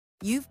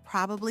You've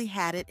probably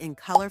had it in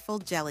colorful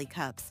jelly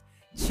cups,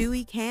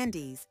 chewy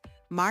candies,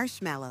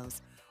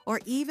 marshmallows, or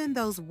even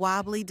those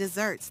wobbly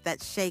desserts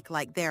that shake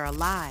like they're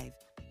alive.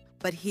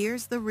 But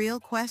here's the real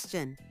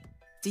question.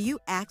 Do you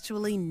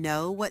actually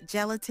know what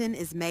gelatin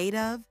is made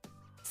of?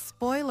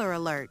 Spoiler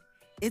alert,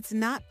 it's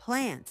not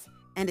plants,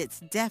 and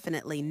it's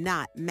definitely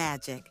not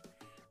magic.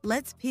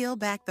 Let's peel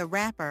back the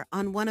wrapper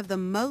on one of the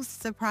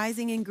most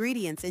surprising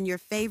ingredients in your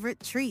favorite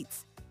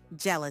treats,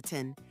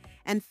 gelatin,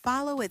 and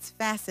follow its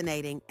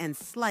fascinating and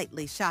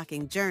slightly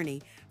shocking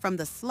journey from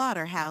the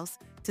slaughterhouse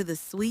to the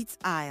sweets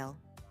aisle.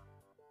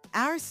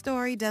 Our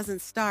story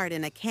doesn't start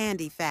in a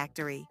candy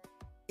factory.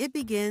 It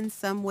begins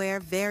somewhere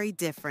very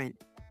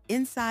different,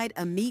 inside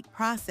a meat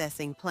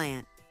processing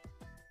plant.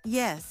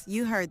 Yes,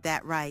 you heard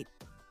that right.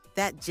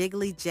 That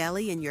jiggly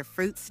jelly in your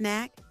fruit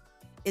snack?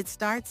 It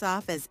starts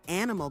off as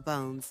animal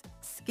bones,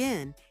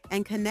 skin,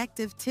 and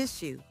connective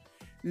tissue,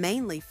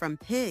 mainly from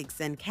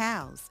pigs and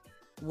cows.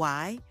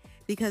 Why?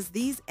 Because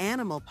these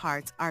animal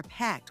parts are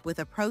packed with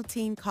a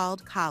protein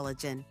called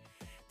collagen,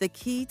 the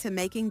key to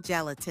making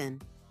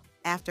gelatin.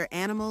 After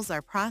animals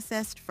are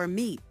processed for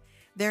meat,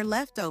 their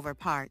leftover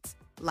parts,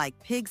 like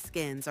pig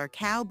skins or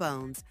cow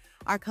bones,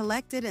 are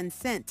collected and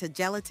sent to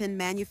gelatin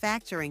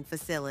manufacturing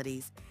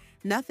facilities.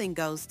 Nothing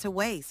goes to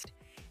waste.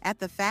 At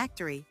the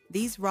factory,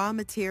 these raw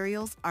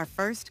materials are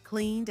first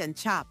cleaned and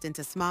chopped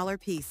into smaller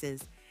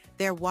pieces.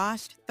 They're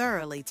washed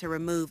thoroughly to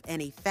remove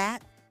any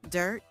fat,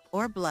 dirt,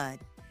 or blood.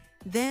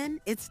 Then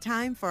it's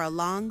time for a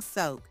long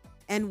soak,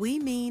 and we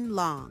mean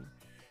long.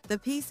 The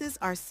pieces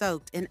are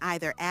soaked in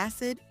either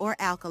acid or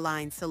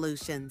alkaline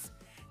solutions,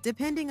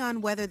 depending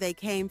on whether they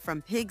came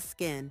from pig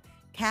skin,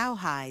 cow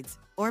hides,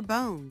 or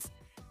bones.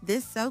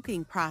 This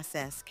soaking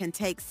process can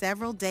take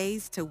several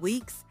days to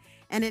weeks,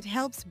 and it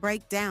helps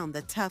break down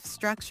the tough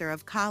structure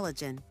of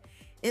collagen.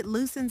 It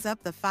loosens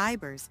up the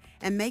fibers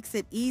and makes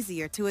it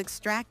easier to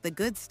extract the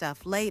good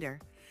stuff later.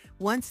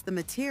 Once the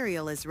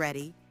material is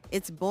ready,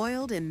 it's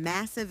boiled in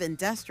massive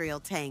industrial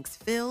tanks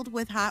filled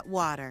with hot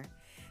water.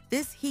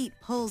 This heat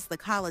pulls the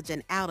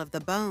collagen out of the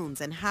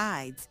bones and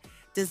hides,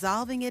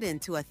 dissolving it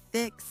into a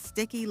thick,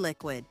 sticky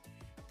liquid.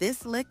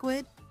 This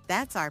liquid,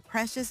 that's our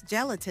precious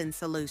gelatin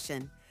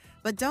solution.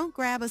 But don't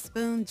grab a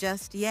spoon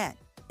just yet.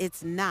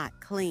 It's not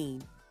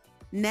clean.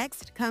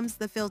 Next comes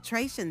the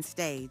filtration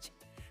stage.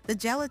 The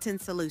gelatin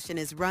solution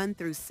is run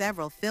through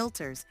several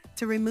filters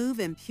to remove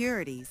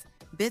impurities,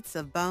 bits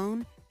of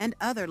bone, and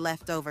other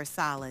leftover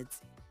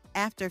solids.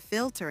 After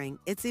filtering,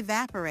 it's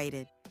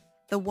evaporated.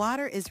 The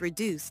water is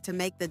reduced to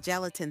make the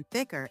gelatin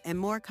thicker and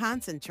more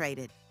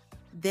concentrated.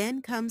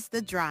 Then comes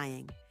the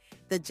drying.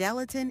 The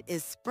gelatin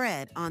is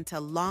spread onto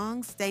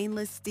long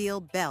stainless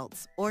steel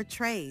belts or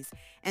trays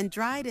and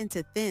dried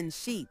into thin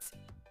sheets,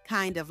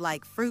 kind of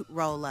like fruit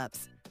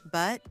roll-ups,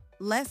 but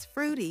less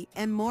fruity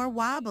and more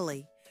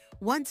wobbly.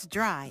 Once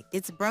dry,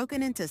 it's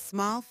broken into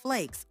small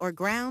flakes or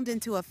ground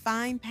into a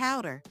fine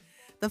powder,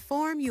 the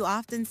form you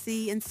often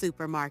see in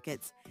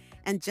supermarkets.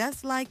 And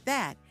just like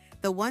that,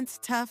 the once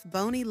tough,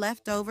 bony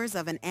leftovers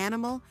of an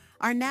animal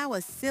are now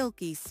a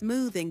silky,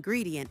 smooth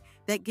ingredient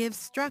that gives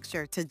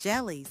structure to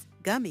jellies,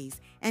 gummies,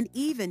 and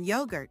even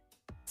yogurt.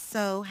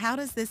 So how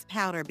does this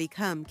powder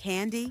become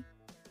candy?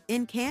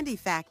 In candy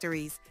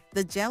factories,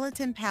 the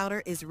gelatin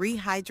powder is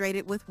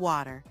rehydrated with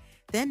water,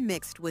 then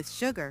mixed with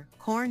sugar,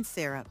 corn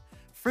syrup,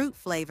 fruit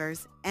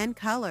flavors, and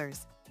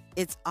colors.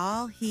 It's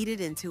all heated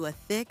into a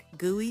thick,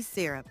 gooey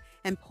syrup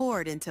and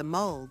poured into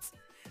molds.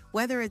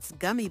 Whether it's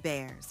gummy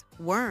bears,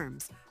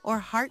 worms, or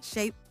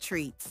heart-shaped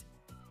treats.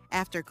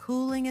 After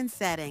cooling and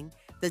setting,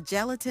 the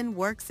gelatin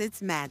works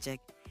its magic.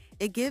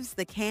 It gives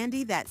the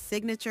candy that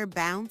signature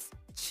bounce,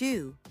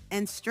 chew,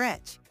 and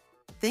stretch.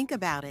 Think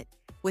about it.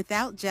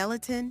 Without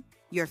gelatin,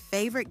 your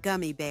favorite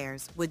gummy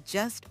bears would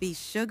just be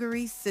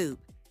sugary soup.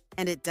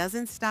 And it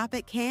doesn't stop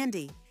at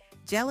candy.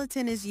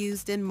 Gelatin is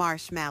used in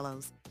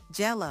marshmallows,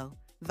 Jell-O,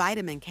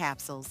 vitamin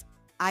capsules,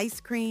 ice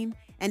cream,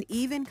 and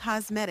even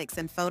cosmetics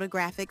and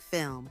photographic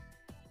film.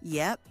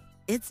 Yep,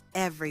 it's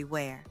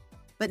everywhere.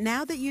 But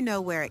now that you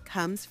know where it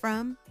comes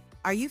from,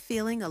 are you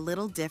feeling a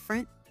little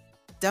different?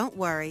 Don't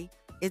worry,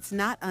 it's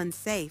not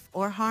unsafe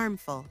or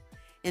harmful.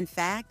 In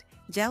fact,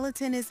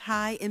 gelatin is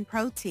high in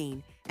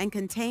protein and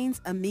contains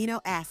amino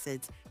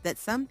acids that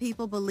some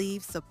people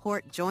believe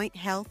support joint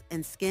health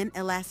and skin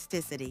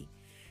elasticity.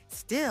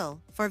 Still,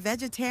 for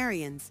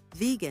vegetarians,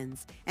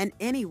 vegans, and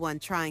anyone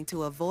trying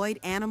to avoid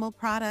animal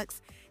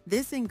products,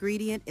 this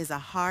ingredient is a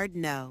hard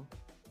no.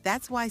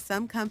 That's why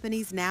some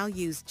companies now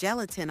use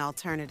gelatin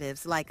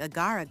alternatives like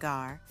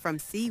agar-agar from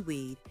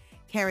seaweed,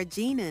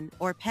 carrageenan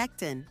or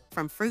pectin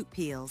from fruit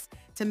peels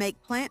to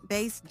make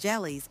plant-based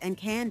jellies and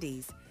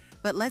candies.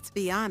 But let's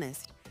be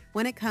honest,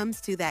 when it comes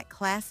to that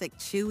classic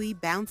chewy,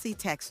 bouncy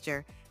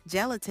texture,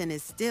 gelatin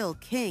is still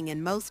king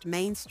in most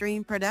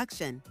mainstream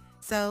production.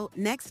 So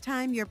next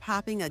time you're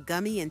popping a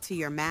gummy into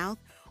your mouth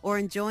or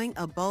enjoying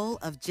a bowl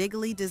of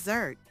jiggly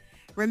dessert,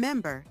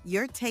 remember,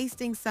 you're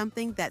tasting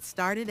something that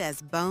started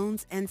as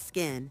bones and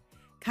skin.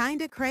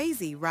 Kinda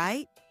crazy,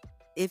 right?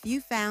 If you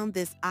found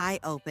this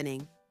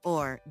eye-opening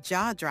or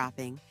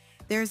jaw-dropping,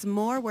 There's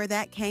more where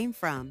that came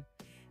from.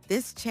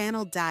 This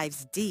channel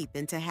dives deep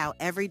into how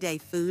everyday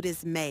food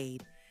is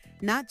made,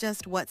 not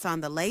just what's on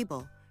the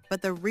label,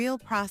 but the real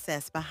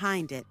process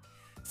behind it.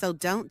 So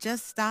don't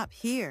just stop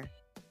here.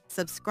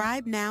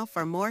 Subscribe now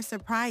for more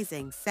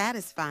surprising,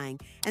 satisfying,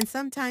 and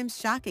sometimes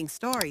shocking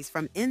stories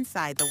from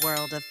inside the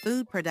world of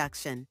food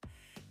production.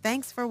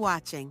 Thanks for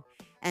watching,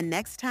 and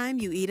next time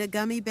you eat a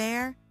gummy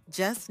bear,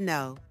 just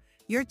know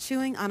you're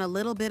chewing on a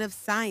little bit of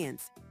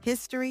science,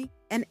 history,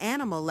 and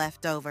animal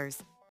leftovers.